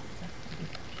will.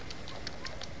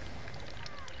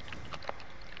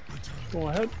 Go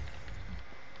ahead.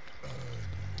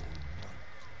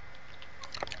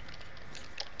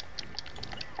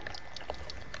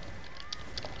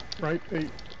 Right fate.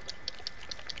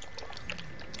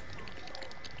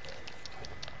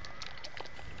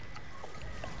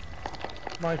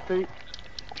 My fate.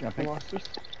 Jumping. Colossus.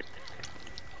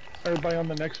 Everybody on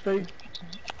the next fate.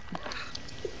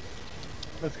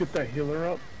 Let's get that healer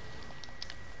up.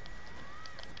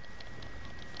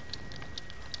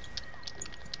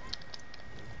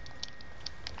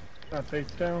 That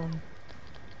fate's down.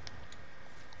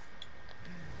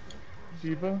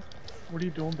 Diva, what are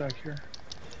you doing back here?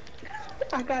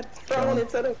 I got thrown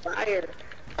into the fire.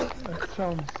 That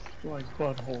sounds like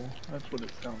butthole. That's what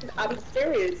it sounds like. I'm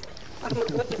serious. I'm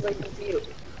looking like to see it.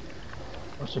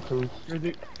 What's the proof? You're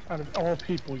the, out of all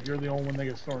people, you're the only one that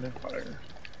gets thrown in fire.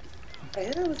 Yeah,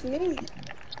 it was me.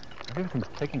 Everything's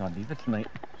clicking on Diva tonight.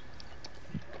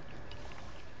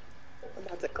 I'm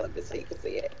about to clip it so you can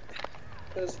see it.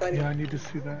 It was funny. Yeah, I need to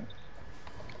see that.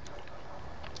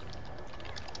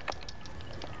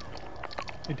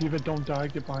 Hey Diva, don't die,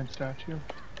 get behind statue.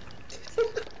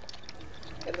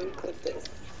 And let me clip this.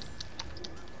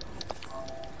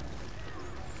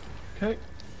 Okay,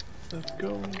 let's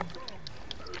go.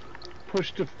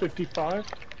 Push to 55.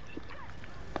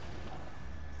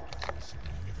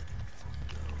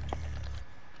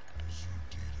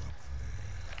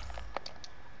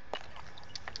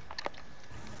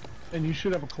 And you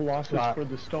should have a Colossus Block. for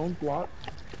the stone block.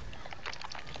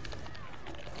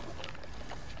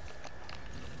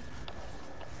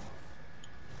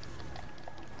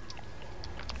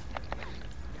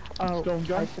 Oh, Stone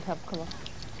gun? I should have Colossus.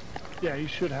 Yeah, you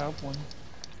should have one.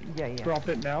 Yeah. Drop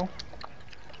it now.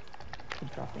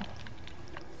 Keep dropping.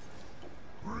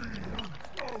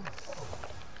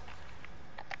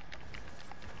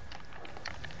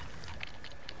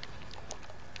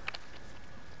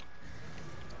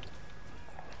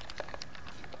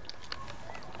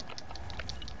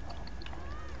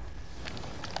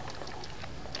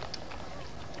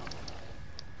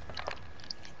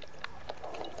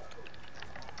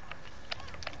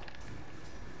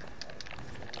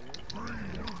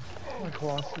 My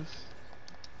Colossus.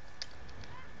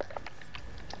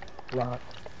 Lock.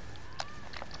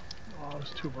 Oh,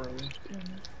 it's too early. Damn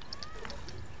it.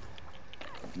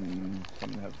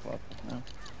 Someone has Colossus now.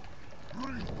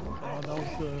 Oh, that was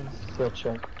the Skill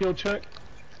check. skill check.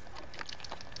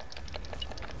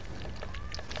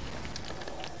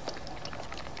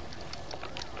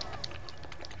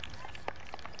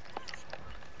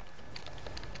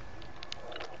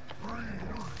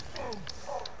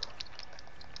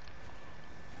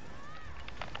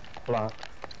 Lock.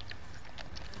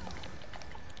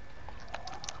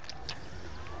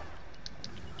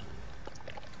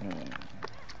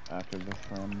 After this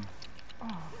one.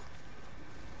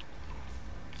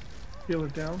 Heal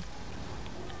it down.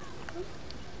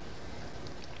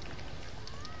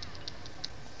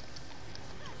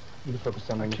 You focus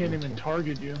on I anything. can't even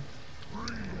target you.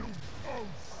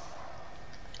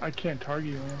 I can't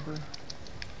target you, Amber.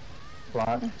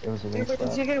 Lock. It was a wing Amber, did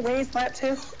you slap. get a wing slap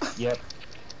too? Yep.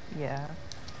 Yeah.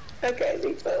 Okay,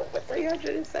 me too, for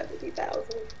 370,000.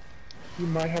 You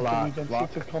might have Lock, to leave them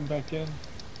lock. to come back in.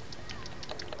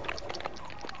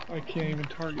 I can't even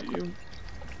target you.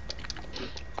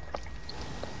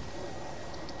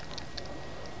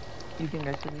 You think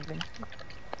I should even?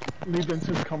 Leave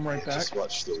Vincent come right back. Just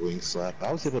watch the wing slap.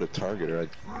 I was able to target her.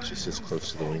 Just as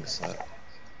close to the wing slap.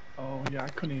 Oh yeah, I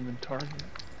couldn't even target.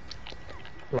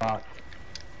 Lock.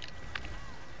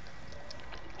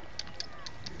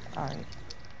 Alright.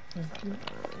 Thank you.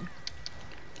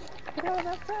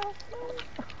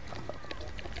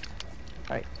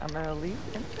 Alright, I'm gonna leave.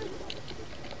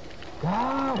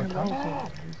 Wow, Damn, that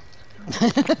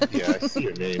was Yeah, I see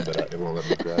your name, but it won't let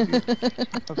me grab you.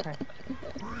 Okay.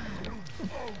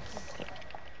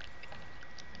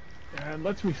 Yeah, it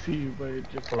lets me see you, but it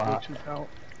just Lock. glitches out.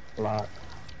 Lock.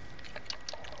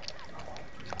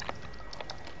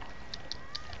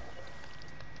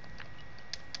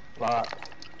 Lock.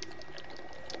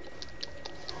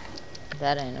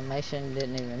 That animation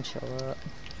didn't even show up.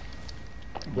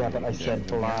 Yeah, but I said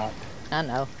block. I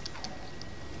know.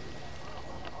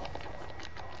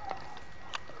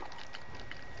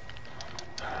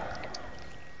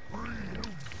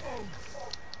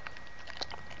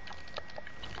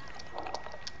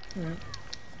 Right.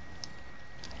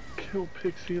 Kill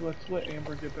Pixie, let's let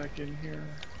Amber get back in here.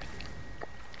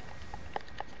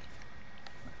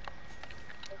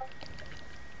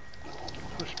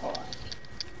 Push boss.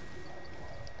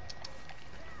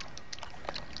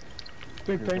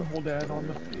 Same thing, hold that on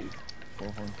the feet.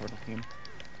 Bullhorn for the team.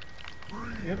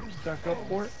 Yep, stack up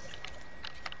for it.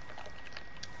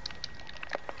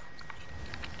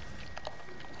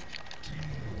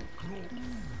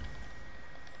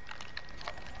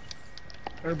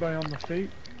 Everybody on the feet.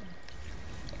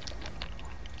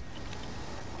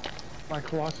 My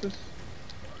Colossus.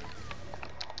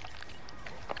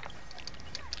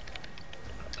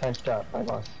 Time stop, my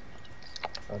boss.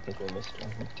 I think we missed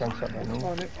one. Time stop by me.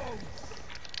 On it.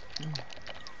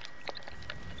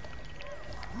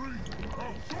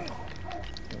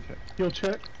 Okay. Heal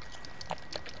check.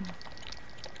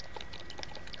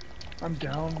 I'm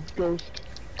down. Ghost.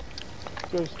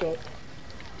 Ghost up.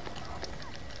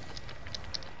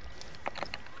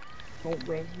 Don't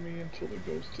res me until the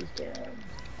ghost is down.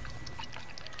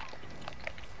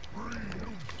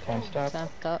 Time stop. Time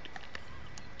stop.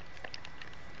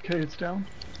 Okay, it's down.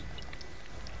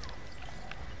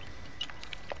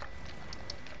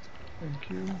 Thank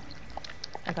you.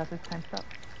 I got this time stop.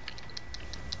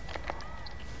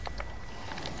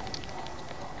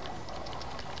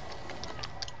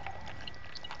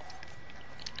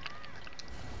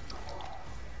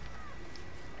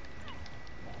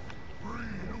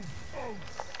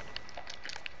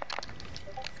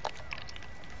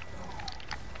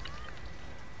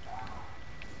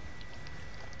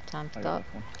 Time I stop. got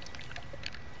this one.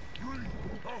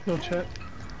 Heal check.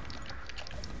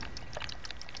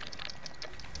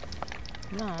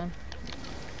 Come on.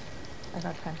 I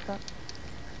got time stop.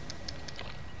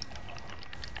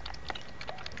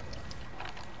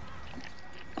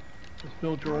 Just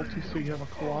build your ulti so you have a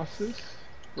Colossus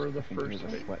for the I think first he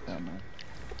was phase. wet down there.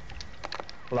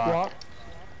 Block. Block.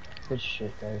 Good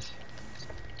shit, guys.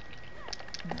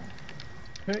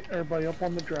 Okay, everybody up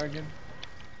on the dragon.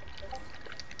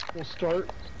 We'll start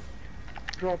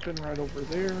dropping right over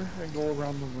there and go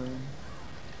around the room.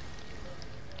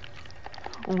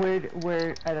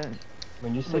 Where, I don't...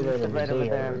 When you say When you right said over right over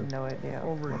there, I there, have no idea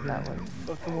Over what here. that was.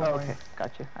 That's the Oh, one okay,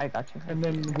 got you. I got you. And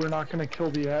then we're not gonna kill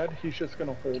the ad, he's just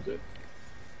gonna hold it.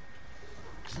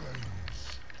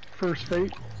 First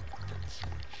fate.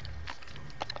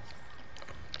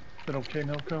 Is it okay,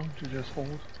 Nilko, to just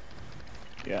hold?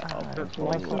 Yeah, I'll That's hold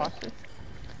one it. Colossus.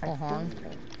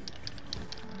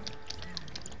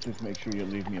 Just make sure you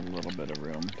leave me a little bit of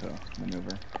room to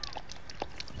maneuver.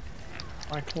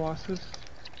 My Colossus.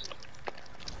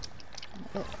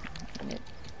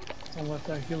 Don't let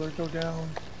that healer go down.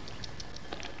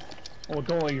 Oh,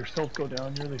 don't let yourself go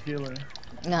down, you're the healer.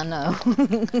 No, no.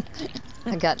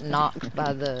 I got knocked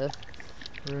by the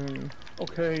room.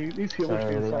 Okay, these healers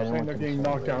Sorry, can I stop didn't saying want they're them getting to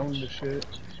knocked down rage. into shit.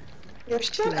 Yeah,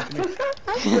 shut up.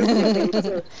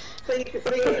 Anthony. So you can see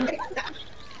it.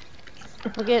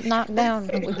 We get knocked down,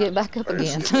 we get back up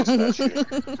again.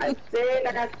 I said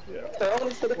I got thrown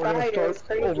into the We're gonna fire. start It's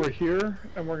crazy. over here,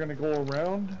 and we're gonna go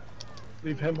around.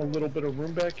 Leave him a little bit of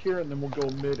room back here, and then we'll go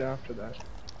mid after that.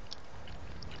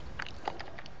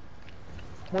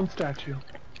 One statue.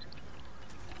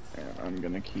 And I'm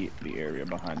gonna keep the area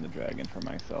behind the dragon for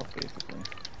myself, basically.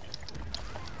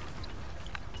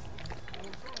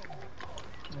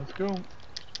 Let's go.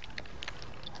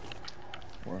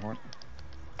 Warhorn.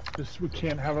 Just we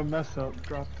can't have a mess up.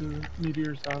 Drop the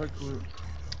meteors out of group.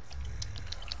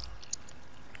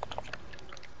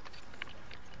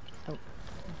 Oh.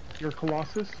 Your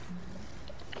Colossus?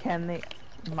 Can they...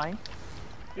 Mine?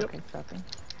 Yep. Okay, stopping.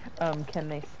 Can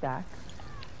they stack?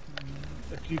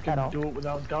 If you At can all? do it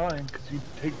without dying, because you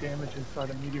take damage inside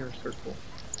a meteor circle.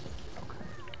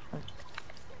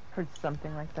 Heard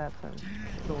something like that, so...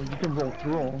 So you can roll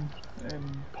through them and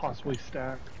possibly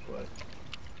stack, but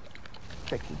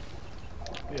tricky.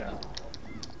 yeah.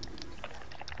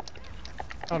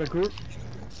 Out of group?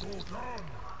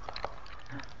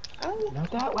 Oh,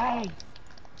 Not that way!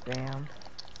 Damn.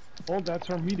 Well, that's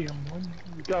our medium one.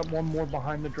 We got one more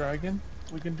behind the dragon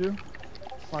we can do.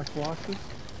 My Colossus.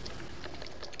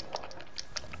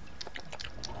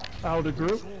 Out of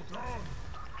group.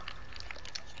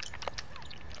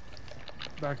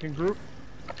 Back in group.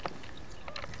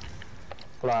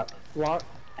 Block. Block.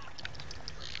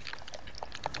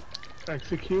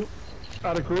 Execute.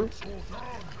 Out of group.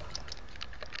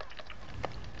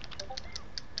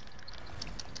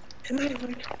 am I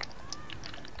one?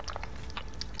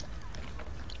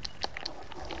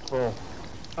 Full.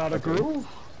 Out of group.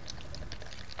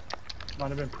 Might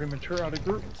have been premature. Out of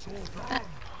group.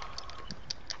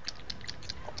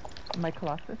 My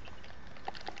Colossus?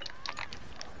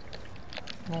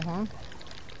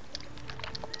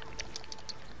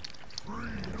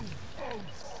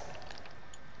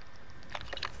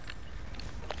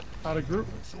 Out of group.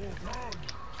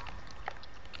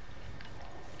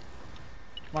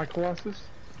 My Colossus.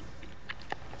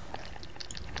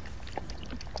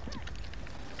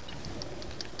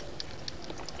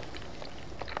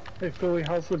 Hey Philly,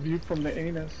 how's the view from the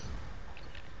anus?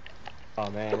 Oh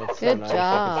man, it's so Good nice.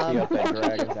 I can see job. up that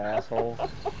dragon's asshole.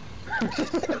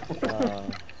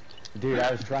 Dude,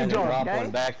 I was trying to Good job, drop guys.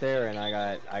 one back there, and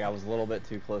I was a little bit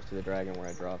too close to the dragon where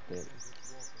I dropped it.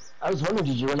 I was wondering,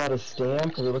 did you run out of stamina?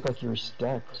 Because it looked like you were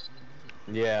stuck.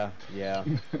 Yeah, yeah,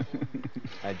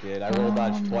 I did. I roll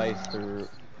dodged twice to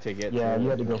get. Yeah, through you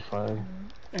it. had to go far.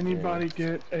 Anybody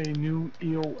get a new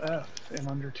EOF in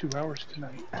under 2 hours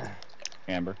tonight?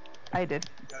 Amber. I did.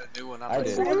 Got a new one on I my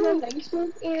did.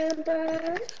 Congratulations,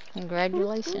 Amber.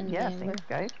 Congratulations, Yeah, Amber. thanks,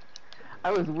 guys.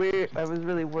 I was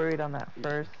really worried on that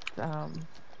first,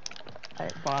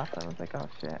 boss. I was like, oh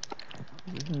shit.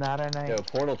 This is not our night. Yo,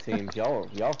 Portal teams, y'all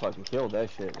fucking killed that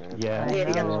shit, man. Yeah. I Yeah,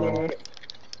 they got know. scared.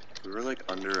 We were like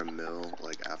under a mil,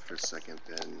 like after second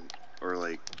pin, or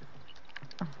like,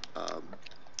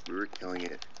 we were killing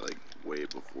it like way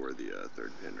before the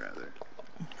third pin, rather.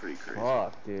 Pretty crazy.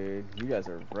 Fuck, dude, you guys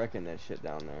are wrecking that shit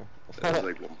down there. That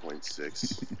was like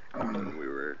 1.6, and we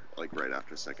were like right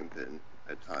after second pin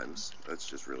at times. That's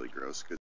just really gross.